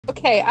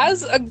Okay,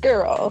 as a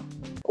girl,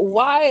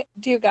 why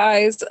do you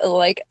guys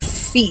like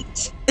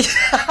feet?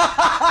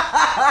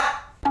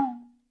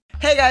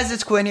 Hey guys,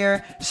 it's Quinn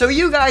here. So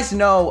you guys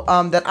know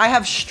that I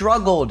have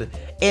struggled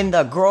in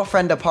the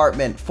girlfriend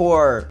department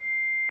for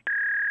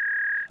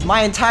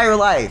my entire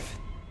life.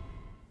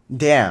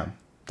 Damn,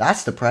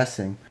 that's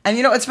depressing. And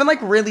you know, it's been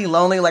like really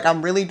lonely, like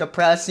I'm really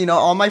depressed. You know,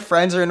 all my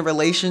friends are in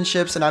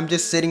relationships and I'm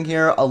just sitting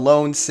here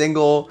alone,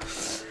 single.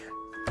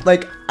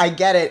 Like, I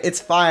get it, it's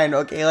fine,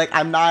 okay? Like,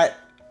 I'm not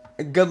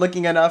good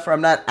looking enough, or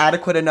I'm not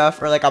adequate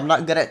enough, or like I'm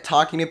not good at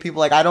talking to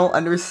people. Like, I don't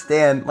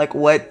understand like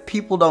what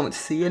people don't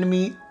see in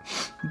me.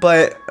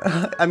 But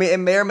I mean, it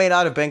may or may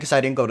not have been because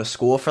I didn't go to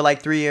school for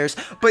like 3 years,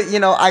 but you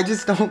know, I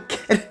just don't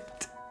get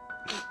it.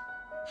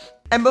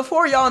 And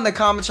before y'all in the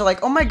comments are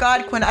like, oh my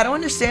god, Quinn, I don't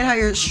understand how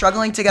you're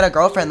struggling to get a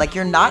girlfriend. Like,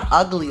 you're not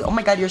ugly. Oh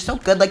my god, you're so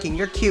good looking,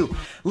 you're cute.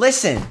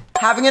 Listen,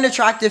 having an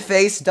attractive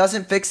face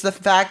doesn't fix the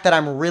fact that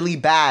I'm really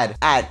bad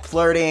at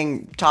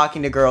flirting,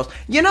 talking to girls.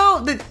 You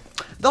know,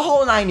 the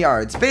whole 9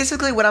 yards.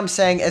 Basically what I'm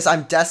saying is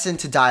I'm destined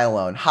to die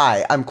alone.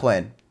 Hi, I'm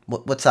Quinn.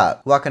 What's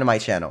up? Welcome to my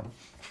channel.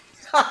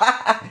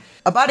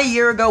 About a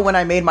year ago when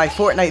I made my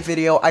Fortnite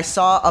video, I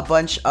saw a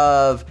bunch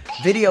of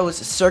videos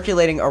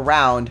circulating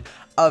around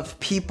of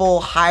people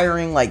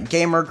hiring like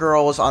gamer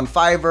girls on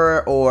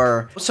Fiverr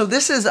or... So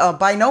this is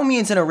by no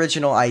means an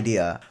original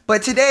idea.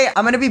 But today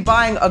I'm gonna be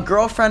buying a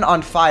girlfriend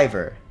on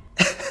Fiverr.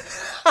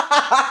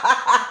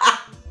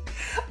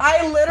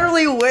 I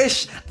literally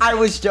wish I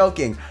was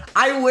joking.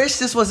 I wish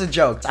this was a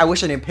joke. I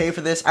wish I didn't pay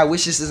for this. I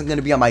wish this isn't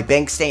gonna be on my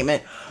bank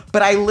statement.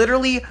 But I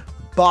literally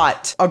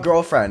bought a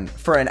girlfriend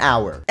for an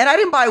hour. And I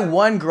didn't buy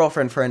one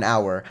girlfriend for an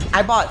hour.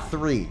 I bought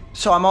 3.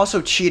 So I'm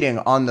also cheating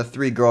on the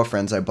 3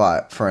 girlfriends I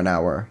bought for an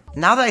hour.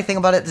 Now that I think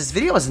about it, this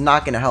video is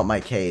not gonna help my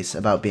case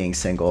about being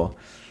single.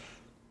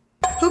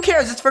 Who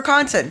cares? It's for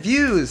content,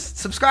 views,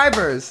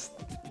 subscribers.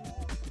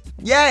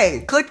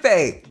 Yay,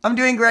 clickbait. I'm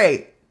doing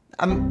great.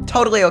 I'm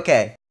totally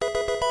okay.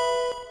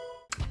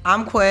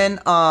 I'm Quinn.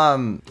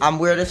 I'm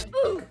weird as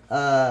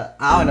I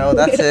don't know,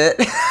 that's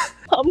it.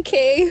 I'm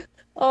Kay.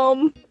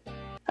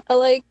 I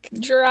like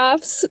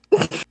giraffes.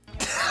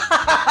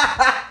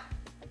 I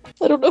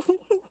don't know.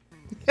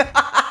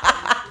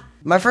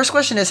 My first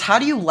question is, how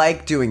do you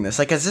like doing this?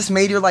 Like, has this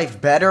made your life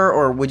better,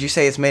 or would you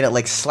say it's made it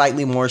like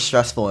slightly more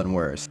stressful and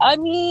worse? I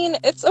mean,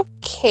 it's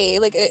okay.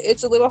 Like,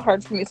 it's a little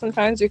hard for me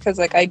sometimes because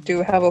like I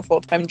do have a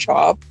full-time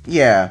job.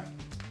 Yeah.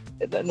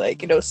 And then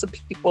like, you know, some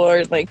people are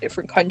in like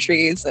different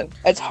countries and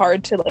it's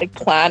hard to like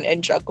plan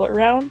and juggle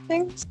around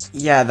things.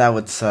 Yeah, that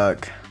would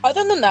suck.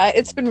 Other than that,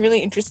 it's been really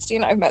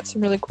interesting. I've met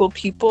some really cool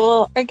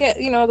people. I get,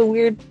 you know, the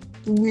weird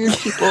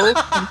people once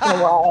in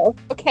a while.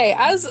 Okay,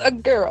 as a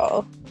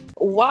girl,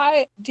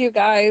 why do you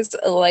guys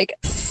like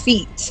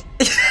feet?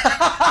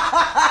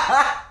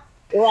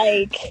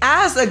 Like,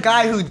 as a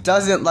guy who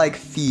doesn't like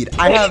feet,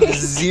 I have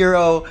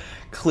zero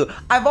clue.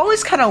 I've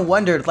always kind of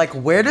wondered, like,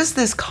 where does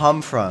this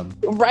come from?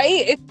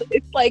 Right?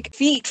 It's like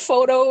feet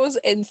photos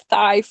and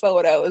thigh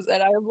photos,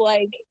 and I'm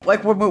like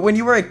when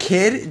you were a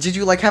kid, did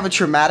you like have a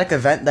traumatic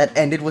event that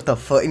ended with a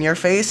foot in your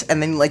face,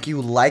 and then like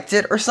you liked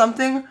it or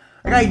something?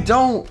 Like, I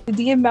don't.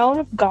 The amount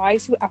of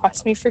guys who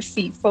ask me for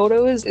feet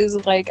photos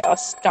is like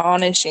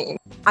astonishing.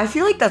 I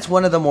feel like that's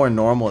one of the more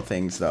normal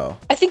things, though.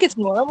 I think it's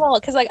normal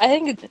because, like, I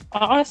think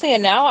honestly,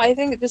 and now I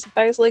think just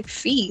guys like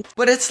feet.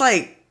 But it's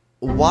like,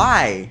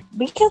 why?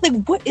 Because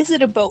like, what is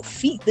it about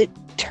feet that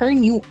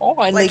turn you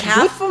on? Like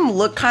half of them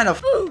look kind of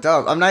f***ed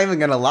up. I'm not even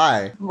gonna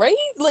lie. Right?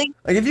 Like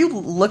if you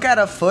look at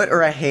a foot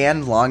or a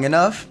hand long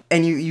enough,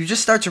 and you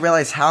just start to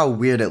realize how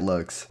weird it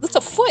looks. It's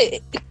a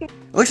foot. It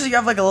looks like you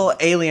have like a little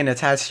alien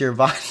attached to your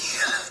body.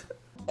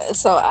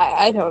 So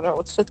I don't know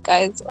what's with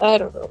guys. I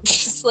don't know.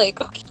 Just like,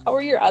 okay, how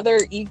are your other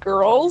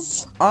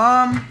e-girls?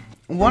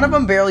 One of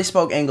them barely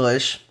spoke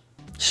English.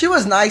 She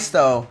was nice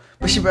though,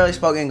 but she barely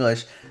spoke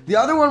English. The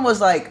other one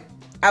was like,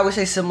 I would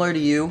say similar to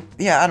you.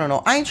 Yeah, I don't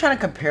know. I ain't trying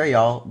to compare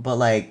y'all, but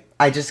like,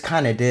 I just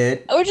kind of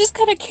did. I was just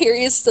kind of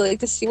curious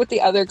to see what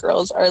the other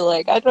girls are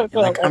like. I don't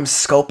know. Like, I'm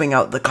scoping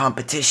out the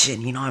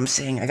competition. You know what I'm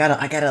saying? I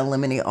gotta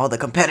eliminate all the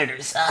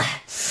competitors.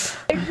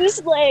 I'm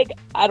just like,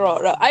 I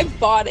don't know. I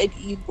bought an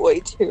e-boy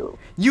too.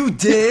 You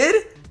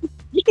did?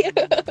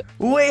 Yeah.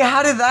 Wait,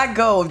 how did that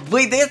go?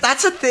 Wait,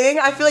 that's a thing?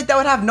 I feel like that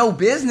would have no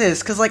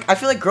business. Cause like, I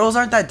feel like girls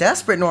aren't that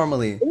desperate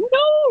normally.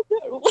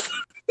 No.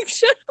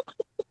 Shut up.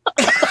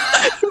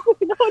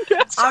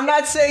 I'm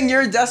not saying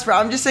you're desperate.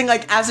 I'm just saying,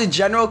 like, as a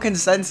general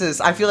consensus,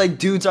 I feel like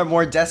dudes are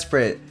more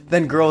desperate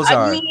than girls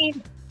are. I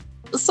mean,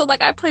 so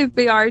like I play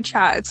VR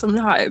chat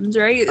sometimes,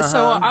 right?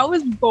 So I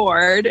was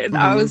bored and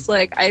I was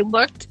like, I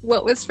looked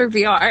what was for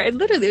VR, and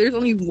literally there's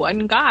only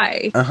one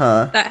guy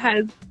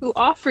who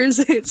offers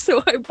it,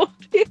 so I bought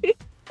it.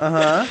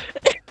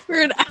 For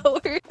an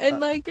hour, and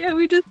like, yeah,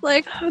 we just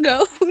like hung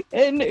out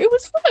and it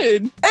was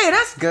fun. Hey,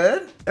 that's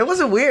good. It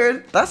wasn't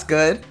weird. That's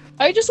good.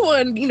 I just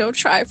want to, you know,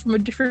 try from a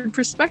different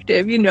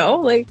perspective, you know,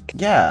 like.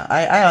 Yeah,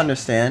 I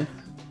understand.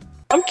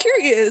 I'm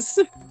curious.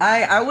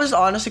 I was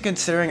honestly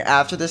considering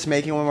after this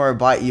making one more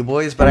bot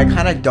e-boys, but I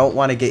kind of don't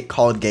want to get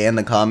called gay in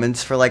the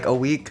comments for like a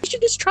week. You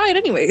should just try it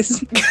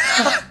anyways.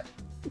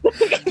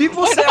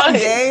 People say I'm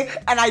gay,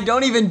 and I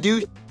don't even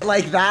do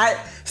like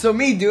that. So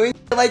me doing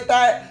like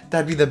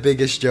that'd be the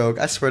biggest joke.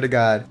 I swear to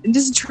God.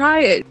 Just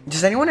try it.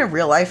 Does anyone in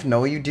real life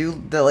know you do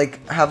that,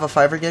 like, have a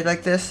Fiverr gig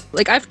like this?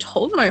 Like, I've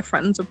told my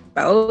friends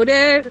about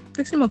it.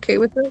 They seem okay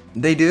with it.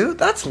 They do?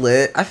 That's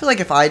lit. I feel like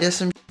if I did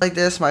some like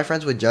this, my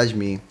friends would judge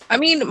me. I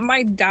mean,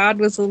 my dad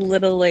was a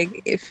little, like,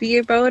 iffy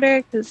about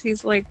it, because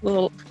he's like,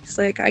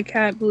 I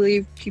can't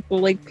believe people,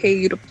 like, pay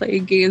you to play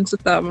games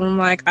with them. And I'm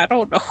like, I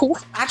don't know.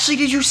 Actually,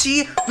 did you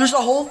see? There's a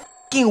whole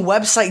fucking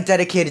website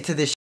dedicated to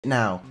this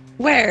now.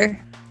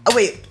 Where? Oh,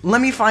 wait,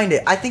 let me find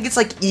it. I think it's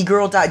like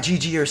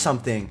egirl.gg or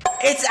something.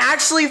 It's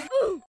actually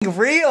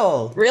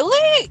real.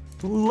 Really?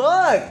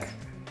 Look.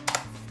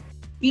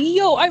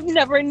 Yo, I've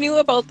never knew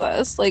about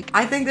this. Like,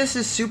 I think this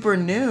is super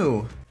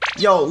new.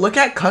 Yo, look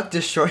at Cuck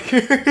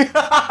Destroyer.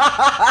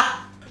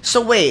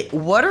 So wait,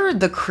 what are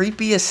the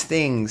creepiest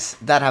things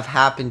that have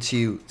happened to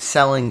you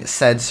selling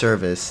said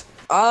service?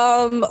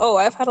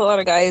 I've had a lot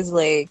of guys,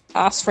 like,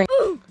 ask for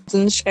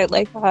and shit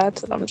like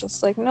that, and I'm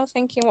just like, no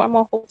thank you, I'm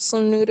a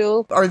wholesome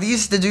noodle. Are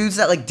these the dudes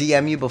that, like,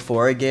 DM you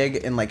before a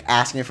gig and, like,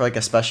 asking you for, like,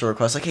 a special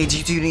request? Like, hey, do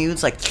you do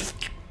nudes? Like,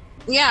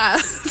 yeah,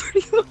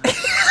 pretty much.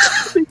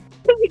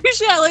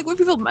 Usually I like when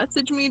people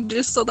message me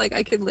just so, like,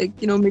 I can, like,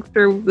 you know, make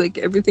sure, like,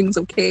 everything's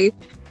okay.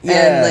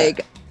 Yeah. And,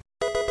 like,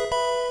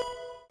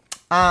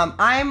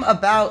 I'm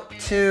about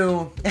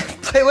to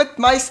play with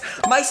my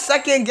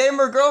second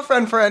gamer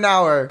girlfriend for an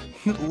hour.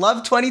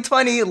 Love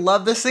 2020,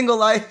 love the single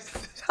life.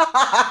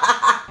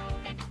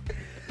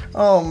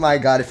 Oh my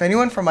God, if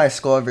anyone from my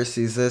school ever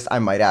sees this, I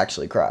might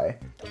actually cry.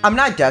 I'm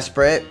not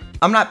desperate.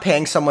 I'm not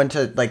paying someone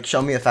to, like,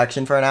 show me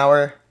affection for an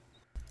hour.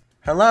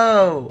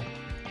 Hello.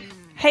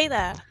 Hey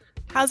there.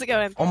 How's it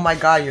going? Oh my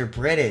God, you're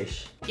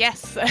British.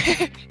 Yes,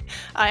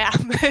 I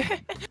am.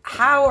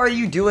 How are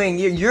you doing?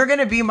 You're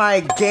gonna be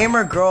my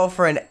gamer girl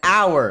for an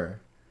hour.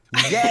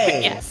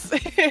 Yay! Yes.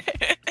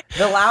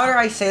 The louder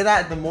I say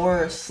that, the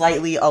more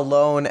slightly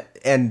alone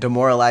and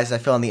demoralized I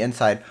feel on the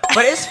inside.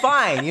 But it's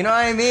fine, you know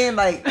what I mean?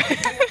 Like,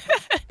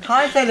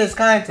 content is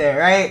content,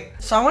 right?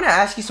 So I want to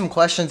ask you some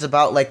questions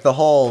about, like, the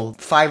whole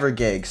Fiverr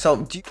gig.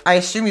 So I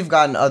assume you've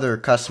gotten other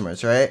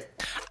customers, right?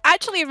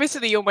 Actually,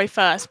 originally you're my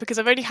first because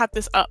I've only had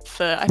this up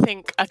for, I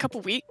think, a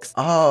couple weeks.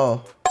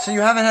 Oh, so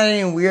you haven't had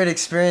any weird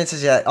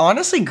experiences yet.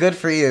 Honestly, good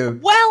for you.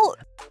 Well,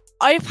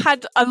 I've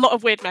had a lot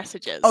of weird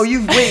messages. Oh,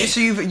 so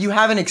you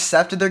haven't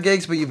accepted their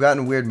gigs, but you've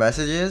gotten weird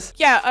messages?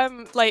 Yeah,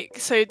 like,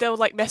 so they'll,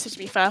 like, message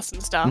me first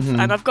and stuff,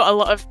 and I've got a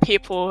lot of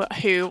people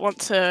who want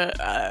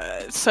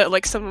to, so,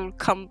 like, someone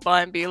come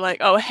by and be like,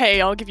 oh,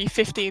 hey, I'll give you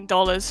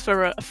 $15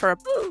 for a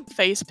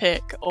face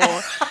pic,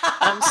 or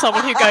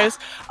someone who goes,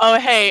 oh,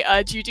 hey,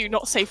 do you do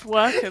not safe for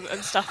work, and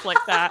stuff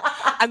like that.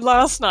 And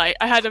last night,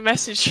 I had a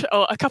message,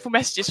 or a couple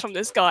messages from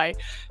this guy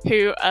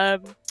who,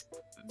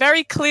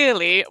 very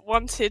clearly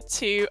wanted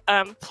to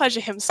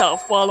pleasure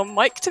himself while on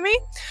mic to me.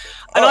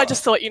 And I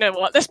just thought, you know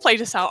what, let's play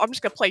this out. I'm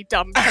just going to play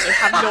dumb and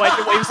have no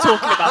idea what he was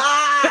talking about.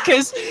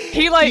 Because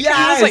he was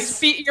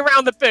like beating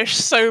around the bush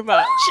so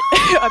much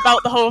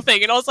about the whole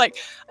thing. And I was like,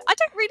 I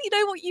don't really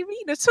know what you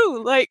mean at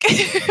all. Like,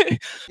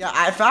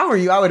 yeah, if I were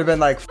you, I would have been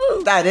like,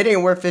 that, it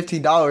ain't worth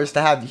 $15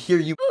 to hear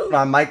you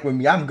on mic with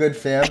me. I'm good,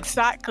 fam.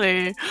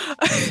 Exactly. And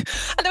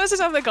there was this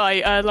other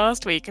guy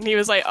last week, and he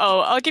was like, oh,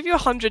 I'll give you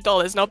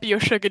 $100 and I'll be your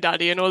sugar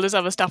daddy and all this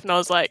other stuff. And I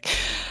was like,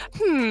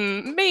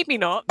 maybe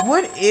not.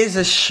 What is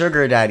a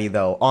sugar daddy,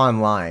 though,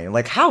 online?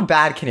 Like, how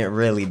bad can it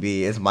really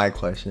be is my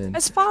question.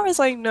 As far as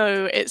I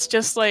know, it's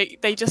just like,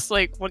 they just,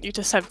 like, want you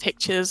to send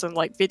pictures and,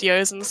 like,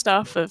 videos and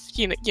stuff of,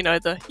 you know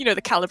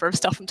the caliber of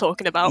stuff I'm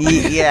talking about.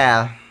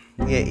 Yeah.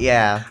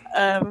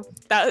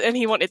 And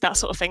he wanted that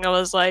sort of thing. I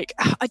was like,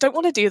 I don't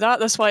want to do that.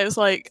 That's why it's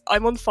like,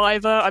 I'm on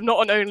Fiverr. I'm not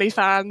on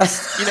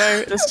OnlyFans. You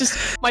know, that's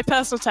just my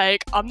personal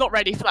take. I'm not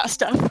ready for that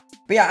stuff.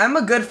 But yeah, I'm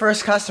a good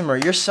first customer.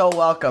 You're so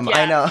welcome. Yeah.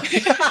 I know.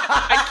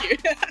 Thank you.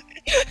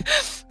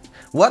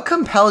 What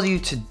compelled you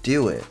to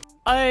do it?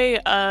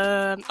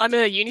 I'm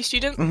a uni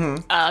student.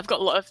 I've got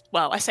a lot of,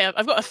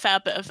 I've got a fair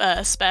bit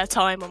of spare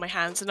time on my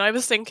hands, and I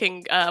was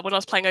thinking when I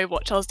was playing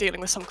Overwatch, I was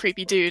dealing with some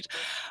creepy dude,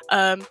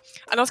 and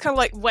I was kind of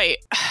like, wait,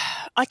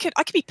 I could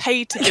be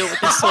paid to deal with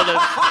this sort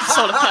of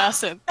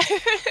person.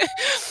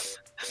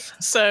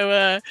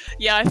 So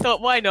yeah, I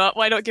thought, why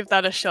not give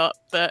that a shot?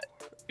 But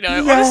you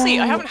know, honestly,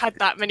 I haven't had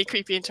that many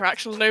creepy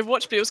interactions on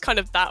Overwatch, but it was kind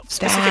of that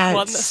specific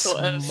one that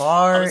sort of,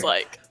 I was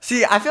like...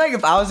 See, I feel like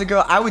if I was a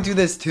girl, I would do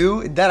this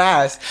too, dead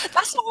ass.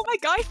 That's what my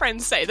guy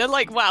friends say. They're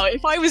like, wow,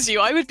 if I was you,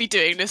 I would be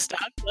doing this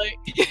stuff. Like...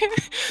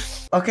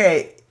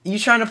 Okay, you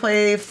trying to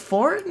play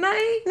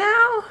Fortnite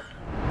now?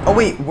 Oh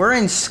wait, we're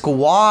in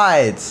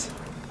squads.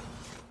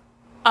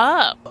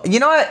 Oh. You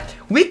know what?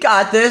 We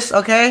got this,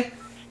 okay?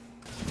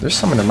 There's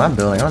someone in my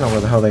building. I don't know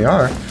where the hell they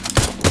are.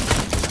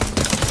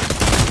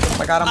 Oh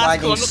my god, I'm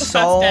lagging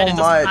so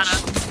much.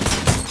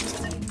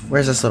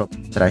 Where's this little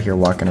that I hear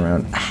walking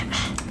around?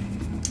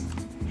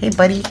 Hey,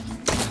 buddy.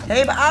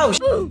 Hey,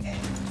 oh,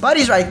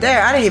 Buddy's right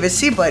there. I didn't even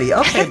see Buddy.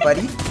 Okay,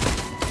 Buddy.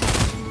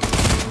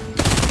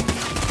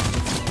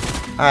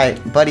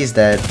 Alright, Buddy's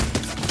dead.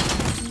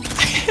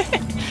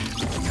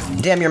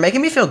 Damn, you're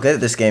making me feel good at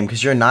this game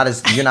because you're not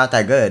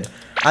that good.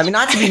 I mean,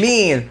 not to be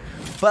mean,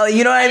 but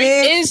you know what I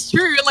mean? It is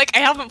true. Like, I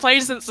haven't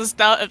played since the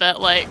start of it.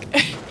 Like,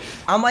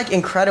 I'm like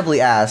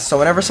incredibly ass. So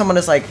whenever someone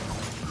is like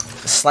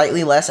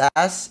slightly less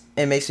ass,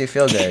 it makes me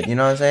feel good. You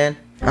know what I'm saying?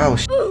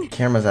 Oh,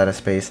 camera's out of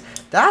space.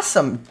 That's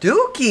some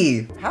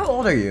dookie. How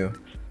old are you?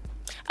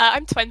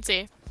 I'm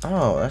 20.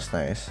 Oh, that's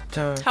nice.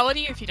 How old are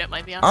you, if you don't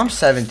mind me asking? I'm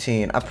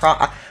 17.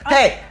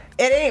 Hey,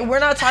 it ain't. We're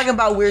not talking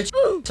about weird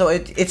so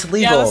it's legal.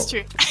 Yeah, that's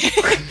true.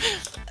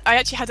 I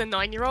actually had a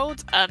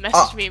 9-year-old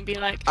message me and be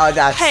like,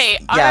 that's, "Hey,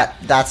 yeah,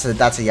 that's a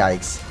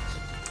yikes."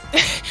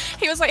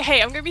 He was like,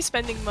 "Hey, I'm gonna be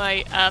spending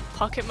my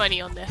pocket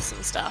money on this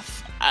and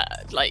stuff.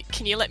 Like,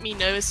 can you let me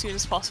know as soon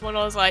as possible?" And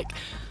I was like,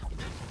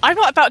 "I'm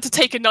not about to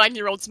take a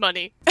 9-year-old's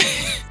money.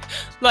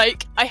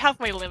 Like, I have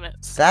my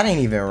limits." That ain't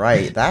even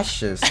right. That's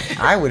just,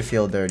 I would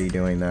feel dirty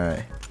doing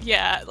that.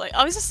 Yeah, like,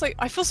 I was just like,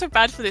 I feel so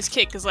bad for this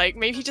kid, because, like,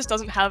 maybe he just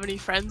doesn't have any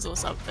friends or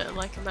something,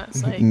 like, and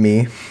that's, like...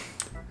 Me.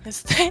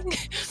 His thing.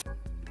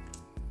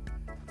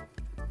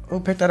 Oh,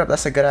 pick that up.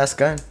 That's a good-ass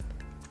gun.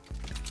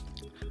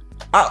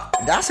 Oh,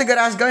 that's a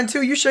good-ass gun,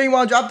 too. You sure you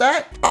want to drop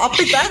that? I'll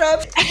pick that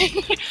up.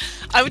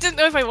 I didn't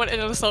know if I wanted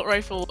an assault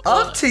rifle or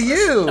up to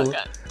you.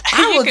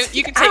 shotgun.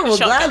 You can take I will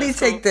gladly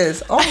take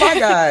this. Oh, my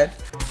God.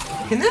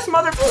 Can this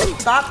motherfucker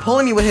stop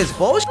pulling me with his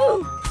bullshit?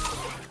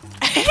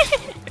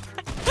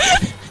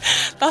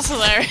 That's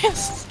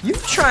hilarious. You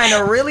trying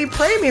to really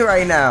play me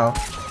right now.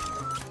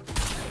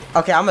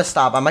 Okay, I'm gonna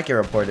stop. I might get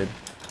reported.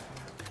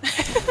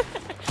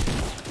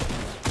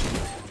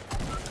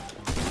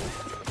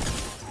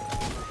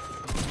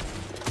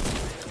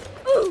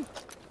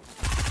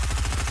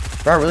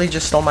 Bro, I really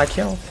just stole my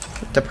kill.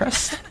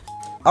 Depressed.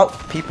 Oh,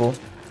 people.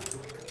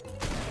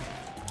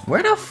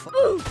 Where the f-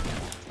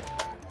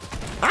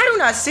 I do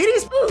not see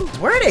these.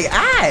 Where are they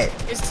at?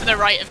 It's to the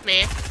right of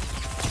me.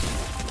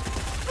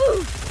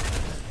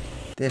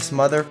 This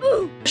mother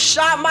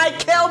shot my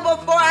kill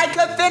before I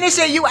could finish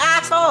it, you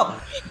asshole!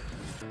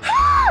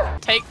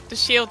 Take the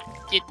shield.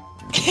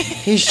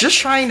 He's just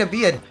trying to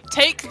be a.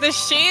 Take the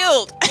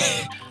shield.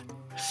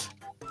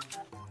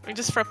 We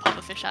just throw a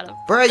puffer fish at him.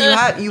 Bro,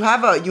 you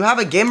have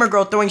a gamer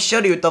girl throwing shit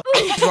at you. What the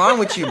f is wrong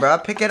with you, bro?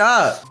 Pick it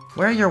up.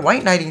 Where are your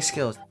white knighting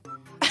skills?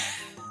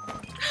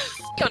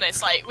 Be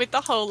honest, like with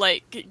the whole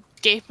like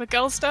gamer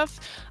girl stuff,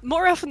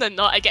 more often than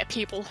not, I get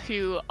people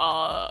who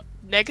are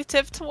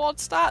negative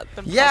towards that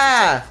than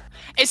yeah positive.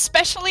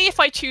 Especially if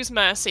I choose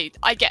Mercy,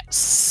 I get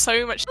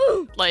so much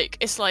like,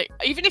 it's like,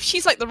 even if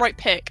she's like the right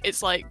pick,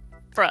 it's like,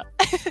 bruh.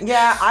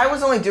 Yeah, I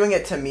was only doing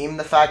it to meme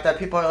the fact that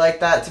people are like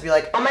that, to be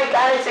like, oh my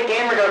god, it's a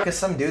gamer girl, because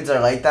some dudes are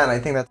like that, and I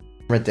think that's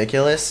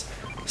ridiculous.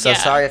 So yeah.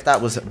 Sorry if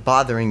that was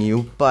bothering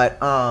you, but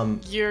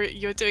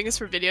You're doing this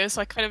for video,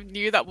 so I kind of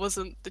knew that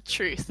wasn't the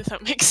truth, if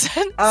that makes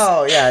sense.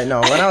 Oh yeah,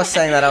 no, when I was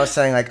saying that, I was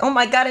saying like, oh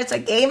my god, it's a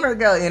gamer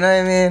girl, you know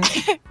what I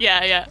mean?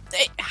 Yeah.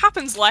 It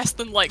happens less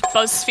than like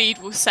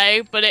BuzzFeed will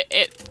say, but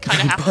it kind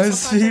of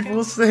happens. BuzzFeed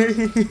will say.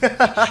 You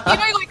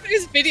know, like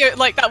this video,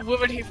 like that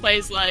woman who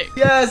plays like.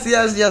 Yes.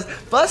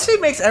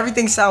 BuzzFeed makes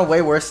everything sound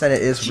way worse than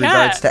it is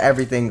regards to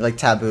everything like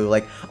taboo.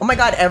 Like, oh my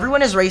god,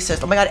 everyone is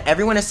racist. Oh my god,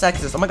 everyone is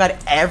sexist. Oh my god,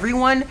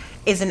 everyone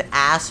is an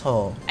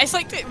asshole. It's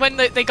like when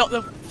they got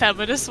the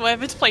feminists or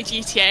whatever to play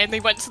GTA and they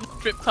went to the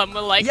strip club and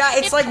were like, yeah,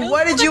 it's like,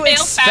 what did you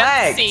expect?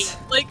 Fantasy.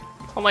 Like,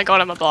 oh my god,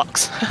 I'm a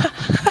box.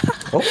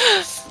 Oh.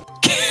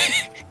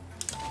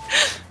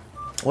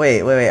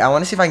 Wait, I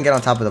want to see if I can get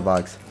on top of the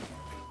box.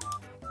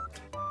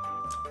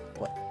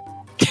 What?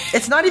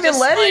 It's not even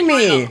letting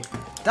me.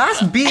 That's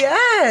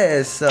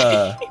BS.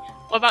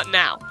 What about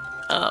now?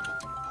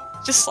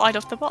 Just slide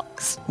off the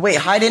box. Wait,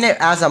 hiding it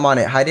as I'm on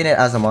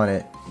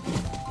it.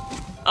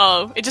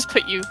 Oh, it just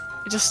put you.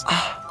 It just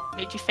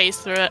made you phase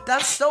through it.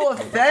 That's so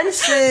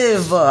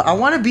offensive. I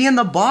want to be in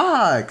the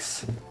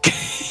box.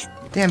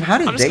 Damn, how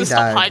did they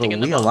die, but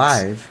we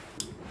alive?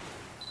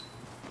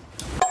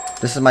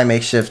 This is my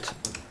makeshift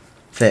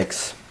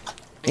fix.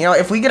 You know,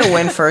 if we get a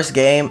win first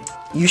game,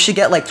 you should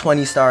get like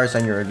 20 stars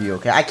on your review,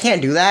 okay? I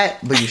can't do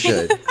that, but you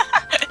should.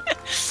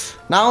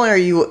 Not only are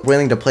you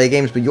willing to play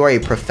games, but you are a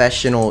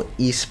professional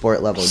esport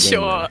level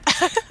gamer. Sure.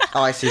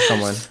 Oh, I see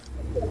someone.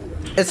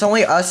 It's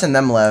only us and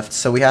them left,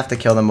 so we have to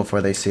kill them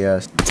before they see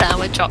us. Damn,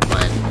 we dropped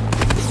mine.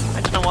 I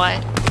don't know why.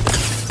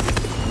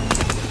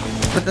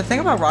 But the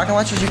thing about rocket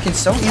launchers, you can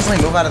so easily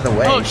move out of the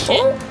way. Oh, shit.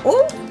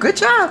 Oh, good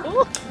job.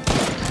 Ooh.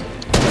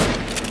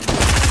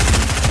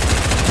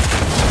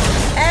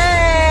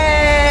 Hey!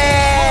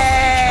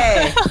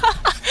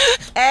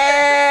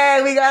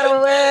 Hey, we got a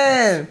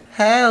win.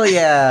 Hell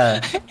yeah.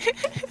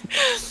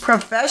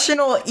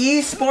 Professional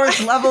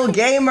esports level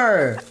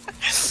gamer.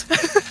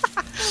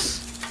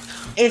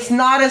 It's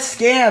not a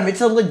scam.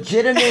 It's a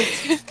legitimate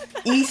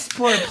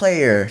esport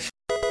player.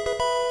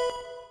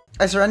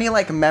 Is there any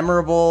like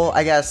memorable,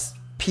 I guess,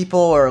 people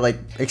or like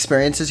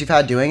experiences you've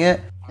had doing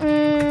it?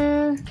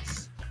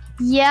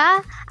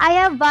 Yeah, I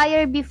have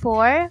buyer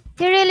before.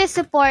 He really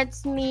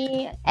supports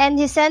me and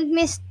he sent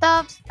me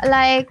stuff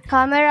like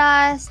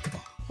cameras,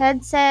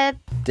 headset.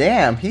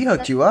 Damn, he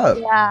hooked you up.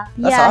 Yeah.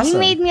 That's yeah, awesome. He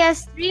made me a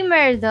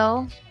streamer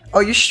though. Oh,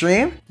 you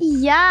stream?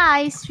 Yeah,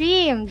 I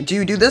streamed. Do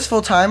you do this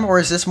full time or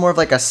is this more of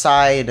like a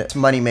side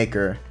money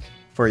maker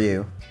for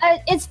you?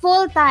 It's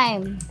full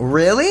time.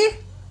 Really?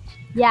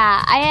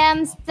 Yeah, I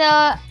am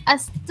still a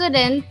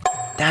student.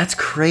 That's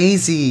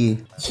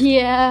crazy.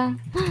 Yeah.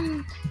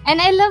 And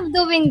I love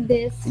doing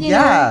this. You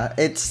Yeah,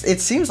 know? it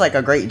seems like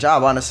a great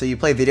job, honestly. You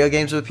play video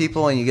games with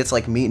people and you get to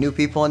like meet new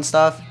people and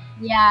stuff.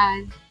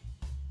 Yeah.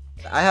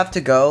 I have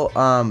to go,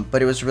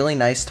 but it was really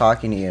nice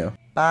talking to you.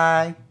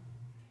 Bye.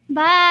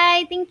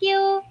 Bye. Thank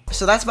you.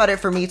 So that's about it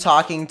for me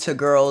talking to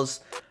girls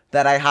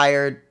that I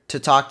hired to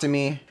talk to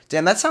me.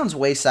 Damn, that sounds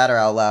way sadder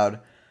out loud.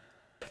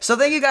 So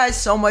thank you guys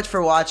so much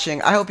for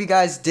watching. I hope you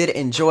guys did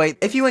enjoy.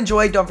 If you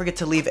enjoyed, don't forget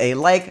to leave a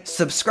like,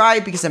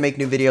 subscribe because I make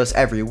new videos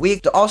every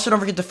week. Also, don't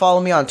forget to follow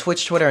me on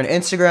Twitch, Twitter, and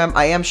Instagram.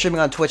 I am streaming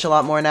on Twitch a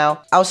lot more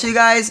now. I'll see you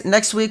guys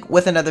next week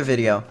with another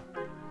video.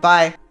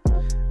 Bye.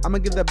 I'ma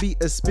give that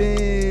beat a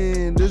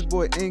spin. This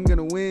boy ain't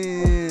gonna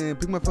win.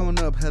 Pick my phone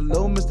up.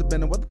 Hello, Mr.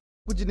 Benet. What the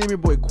would you name your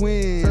boy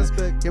Quinn?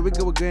 Suspect. Here we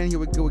go again, here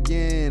we go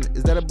again.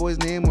 Is that a boy's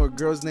name or a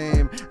girl's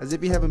name? As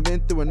if you haven't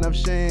been through enough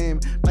shame.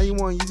 Now you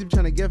on YouTube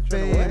trying to get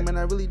fame. And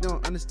I really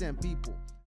don't understand people.